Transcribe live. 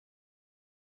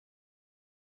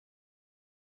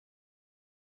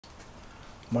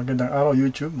Magandang araw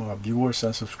YouTube, mga viewers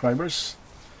and subscribers.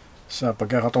 Sa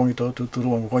pagkakataong ito,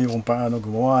 tuturuan ko kayo kung paano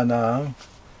gumawa ng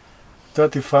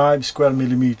 35 square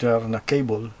millimeter na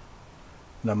cable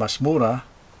na mas mura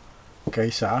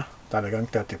kaysa talagang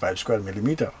 35 square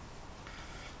millimeter.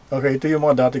 Okay, ito yung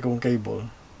mga dati kong cable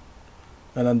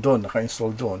na nandun,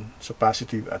 naka-install doon sa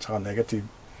positive at saka negative.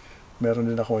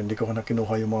 Meron din ako, hindi ko na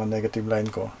kinuha yung mga negative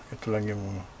line ko. Ito lang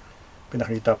yung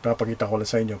napakita ko lang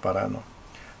sa inyo para ano.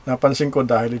 Napansin ko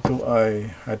dahil ito I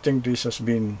think this has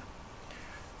been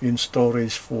in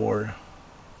storage for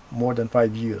more than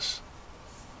 5 years.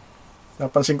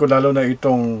 Napansin ko lalo na ito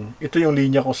yung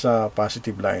linya ko sa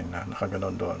positive line na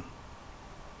nakaganon doon.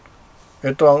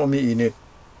 Ito ang umiinit.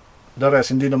 The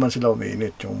rest, hindi naman sila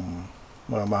umiinit, yung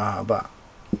mga mahaba.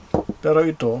 Pero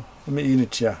ito, umiinit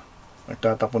siya.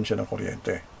 Nagtatapon siya ng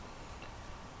kuryente.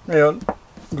 Ngayon,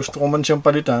 gusto ko man siyang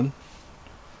palitan,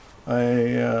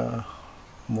 ay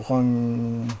mukhang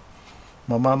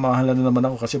mamamahala na naman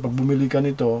ako kasi pag bumili ka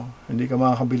nito, hindi ka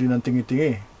makakabili ng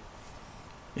tingi-tingi.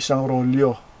 Isang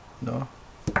rolyo, no?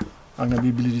 Ang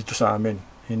nabibili dito sa amin.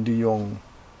 Hindi yung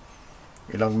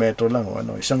ilang metro lang o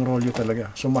ano, isang rolyo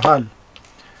talaga. So mahal.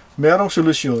 Merong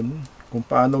solusyon kung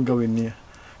paano gawin niya,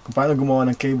 kung paano gumawa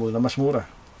ng cable na mas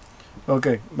mura.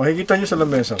 Okay, makikita niyo sa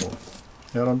lamesa ko.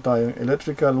 Meron tayong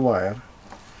electrical wire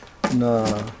na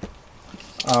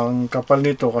ang kapal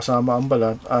nito kasama ang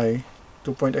balat ay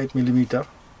 2.8 mm.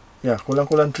 Yeah,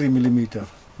 kulang-kulang 3 mm.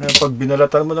 Ngayon, pag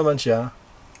binalatan mo naman siya,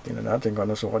 tingnan natin kung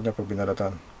ano sukat niya pag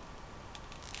binalatan.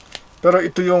 Pero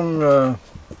ito yung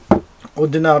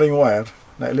ordinary wire,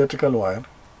 na electrical wire,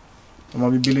 na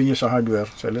mabibili niyo sa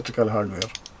hardware, sa electrical hardware.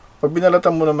 Pag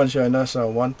binalatan mo naman siya, nasa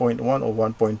 1.1 o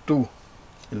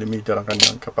 1.2 mm ang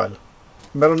kanyang kapal.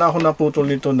 Meron na ako naputol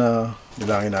nito na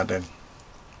bilangin natin.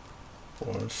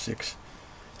 4, 6,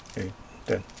 8,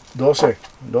 10,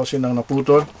 12 nang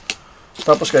naputol.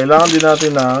 Tapos kailangan din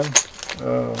natin ng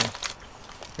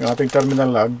yung ating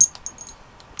terminal lug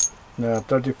na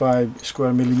 35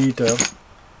 square millimeter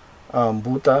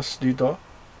butas dito.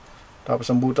 Tapos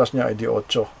ang butas niya ay di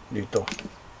 8 dito,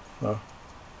 no?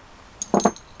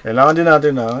 Kailangan din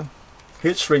natin ng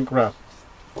heat shrink wrap.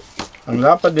 Ang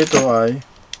lapad nito ay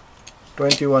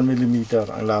 21 mm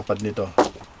ang lapad nito.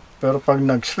 Pero pag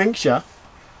nag-shrink siya,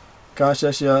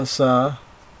 kasya siya sa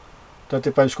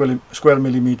 35 square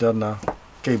millimeter na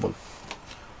cable.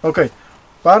 Okay,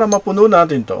 para mapuno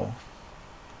natin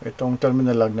itong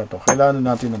terminal lug na to, kailangan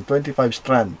natin ng 25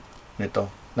 strand nito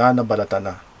na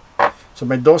nabalatan na. So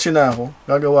may 12 na ako,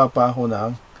 gagawa pa ako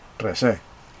ng 13.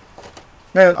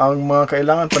 Ngayon, ang mga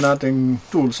kailangan pa nating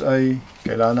tools ay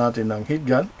kailangan natin ng heat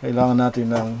gun, kailangan natin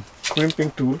ng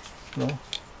crimping tool, no?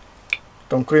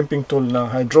 Itong crimping tool na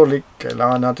hydraulic,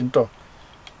 kailangan natin to.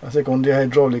 Kasi kung di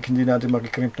hydraulic, hindi natin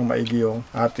makikrimp ng maigi yung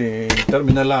ating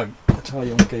terminal lug at saka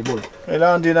yung cable.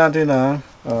 Kailangan din natin ng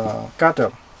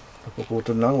cutter,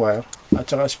 pagpuputol ng wire. At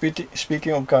saka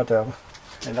speaking of cutter,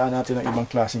 kailangan natin ng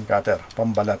ibang klaseng cutter,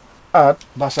 pambalat at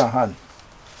basahan.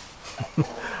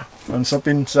 Ang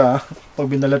sapin sa pag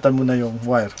binalatan mo na yung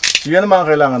wire. So yan ang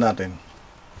mga kailangan natin.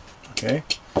 Okay?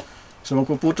 So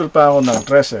magpuputol pa ako ng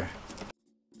 13.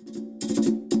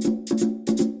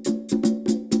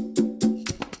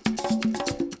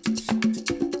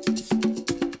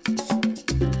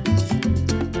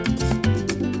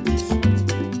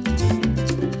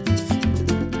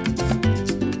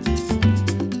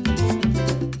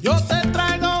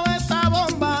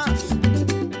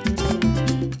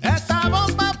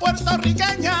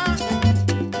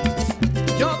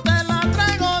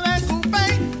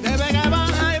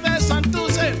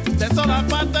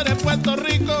 Puerto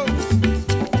Rico.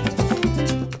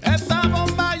 Esta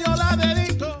bomba yo la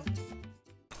dedico.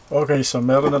 Okay, so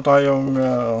meron na tayong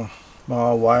mga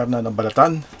wire na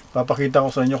nabalatan. Papakita ko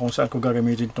sa inyo kung saan ko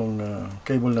gagamitin itong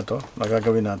cable na to na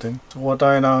gagawin natin. So kuha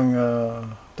tayo ng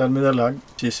terminal lug,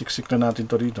 sisiksik na natin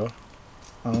to dito.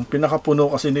 Ang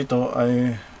pinakapuno kasi nito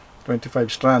ay 25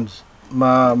 strands.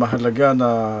 Mahalaga na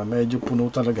medyo puno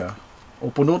talaga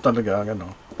o puno talaga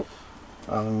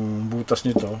ang butas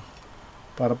nito.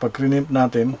 Para pag crimp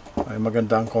natin ay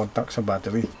maganda ang contact sa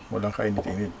battery, walang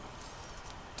kainit-init.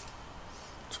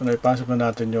 So naipasok na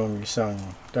natin yung isang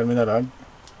terminal lug.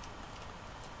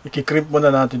 Ikikrimp muna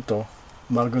natin to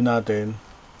bago natin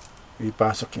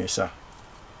ipasok yung isa.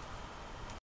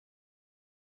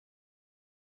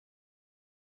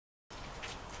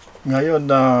 Ngayon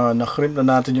na na-crimp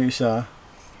na natin yung isa,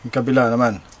 yung kabila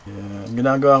naman.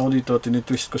 Ginagawa ko dito,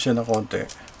 tinitwist ko siya ng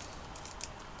konti.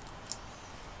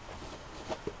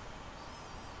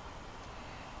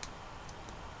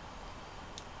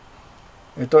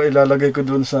 Ito ilalagay ko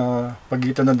dun sa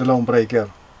pagitan ng dalawang breaker.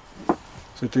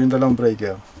 So ito yung dalawang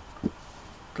breaker.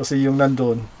 Kasi yung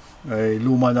nandun, ay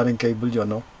luma na rin cable yun,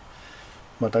 no?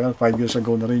 Matagal, 5 years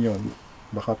ago na rin yun.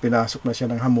 Baka pinasok na siya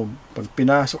ng hamog. Pag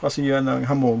pinasok kasi yan ng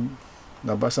hamog,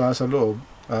 nabasa sa loob,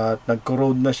 at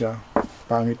nag-corrode na siya,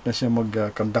 pangit na siya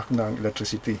mag-conduct ng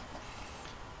electricity.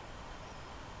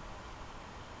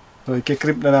 So,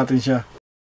 i-crimp na natin siya.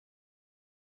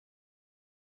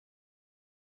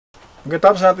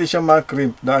 Pagkatapos natin siya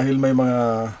ma-crimp, dahil may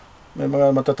mga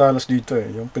matatalas dito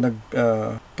eh. Yung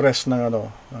pinag-press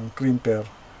ng crimper,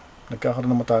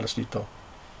 nagkakaroon ng matalas dito.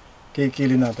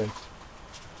 Kikilin natin.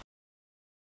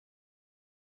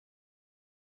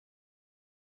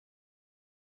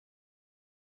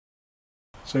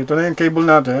 So ito na yung cable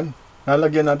natin.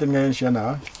 Lalagyan natin ngayon siya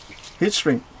na heat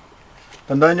shrink.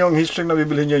 Tandaan nyo, ang heat shrink na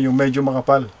bibili nyo yung medyo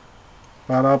makapal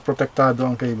para protektado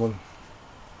ang cable.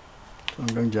 So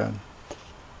hanggang dyan.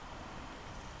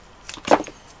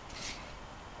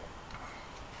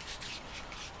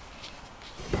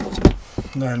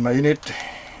 Dahil mainit,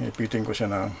 ipitin ko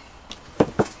siya na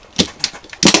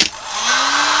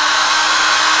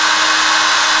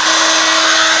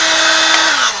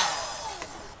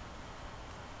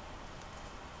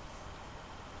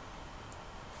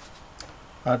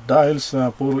at dahil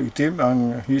sa puro itim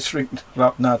ang heat shrink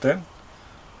wrap natin,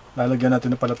 lalagyan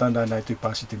natin ng palatandaan na ito yung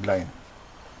positive line.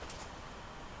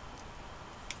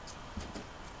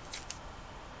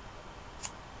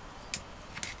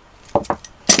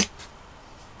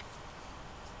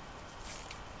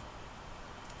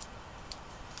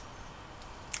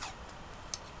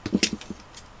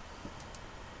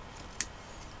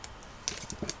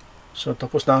 So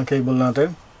tapos na ang cable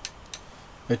natin.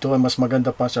 Ito ay mas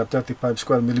maganda pa sa 35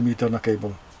 square millimeter na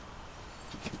cable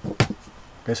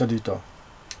kaysa dito.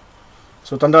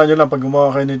 So tandaan nyo lang, pag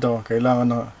gumawa kayo nito, kailangan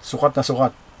na sukat,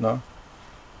 no?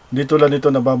 Dito lang nito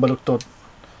nababaluktot.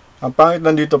 Ang pangit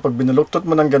lang dito, pag binaluktot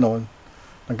mo ng ganon,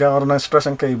 nagkakaroon ng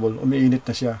stress ang cable, umiinit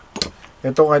na siya.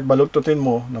 Ito kahit baluktutin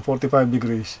mo na 45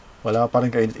 degrees, wala pa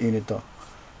rin kainit-init to.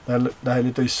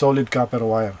 Dahil ito ay solid copper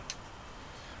wire.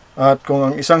 At kung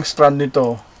ang isang strand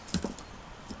nito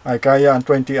ay kaya ang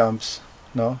 20 amps,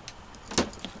 no?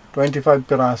 25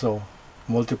 piraso,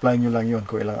 multiply nyo lang yun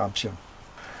kung ilang amps yun.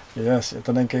 Yes, ito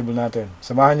na yung cable natin.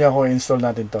 Samahan niyo ako, i-install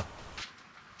natin to.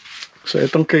 So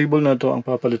itong cable na to ang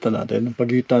papalitan natin ng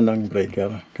pagitan ng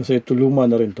breaker. Kasi ito luma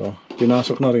na rin to.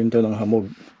 Pinasok na rin to ng hamog.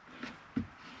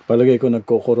 Palagay ko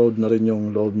nagko-corrode na rin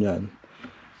yung loob niyan.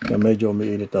 Kaya medyo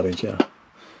umiinit na rin siya.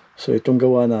 So itong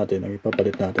gawa natin, ang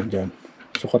ipapalit natin dyan.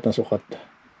 Sukat na sukat.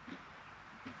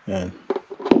 Yan.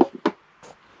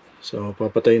 So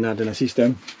papatayin natin ang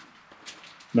system.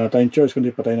 Wala tayong choice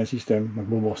kundi patayin ang system.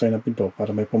 Magbubukas tayo ng pinto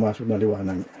para may pumasok na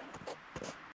liwanag.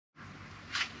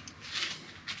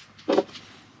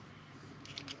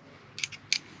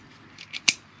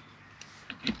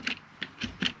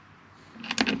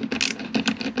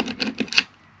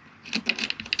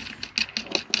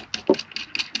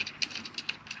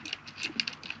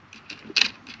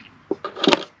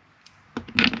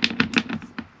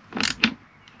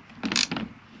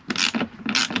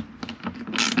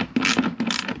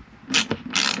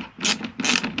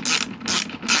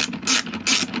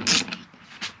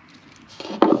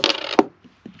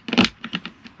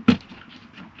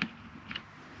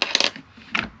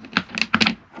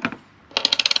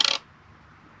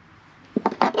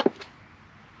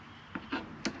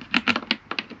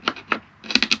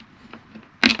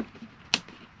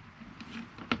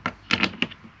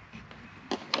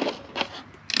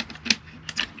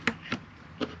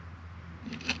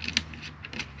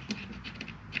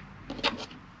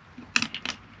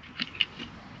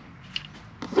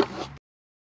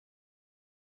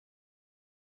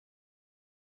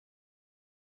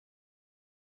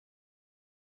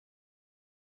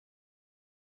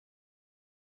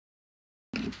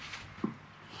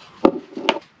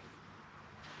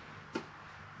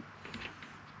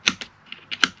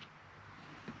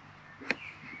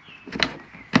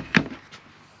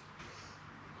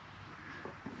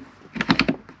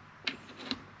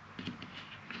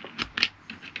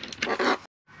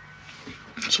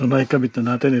 So naikabit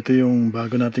na natin. Ito yung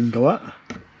bago nating gawa.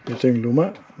 Ito yung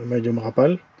luma. Medyo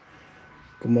makapal.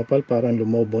 Kumapal, parang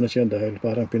lumobo na siya dahil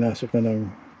parang pinasok na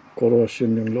ng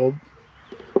corrosion yung loob.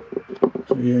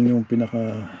 So yun yung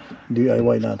pinaka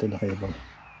DIY natin na cable.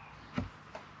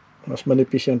 Mas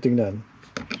manipis yung tingnan,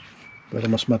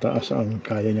 pero mas mataas ang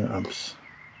kaya niyang amps.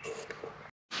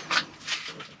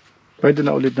 Pwede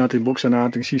na ulit natin buksan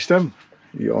ang ating system.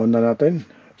 I-on na natin.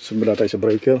 Sumula tayo sa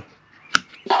breaker.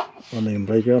 On na yung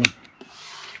breaker.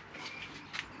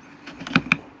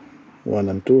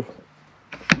 1 and 2.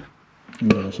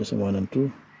 Meron siya sa 1 and 2.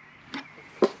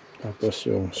 Tapos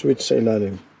yung switch sa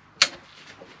ilalim.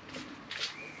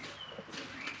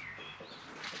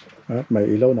 At may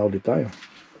ilaw na ulit tayo.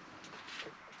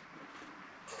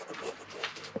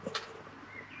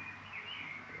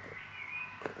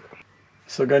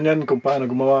 So ganyan kung paano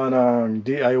gumawa ng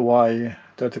DIY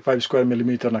 35 square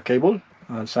millimeter na cable.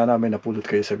 Sana may napulot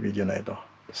kayo sa video na ito.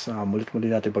 Sa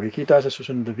mulit-muli natin pagkikita sa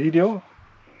susunod na video.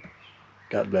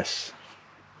 God bless.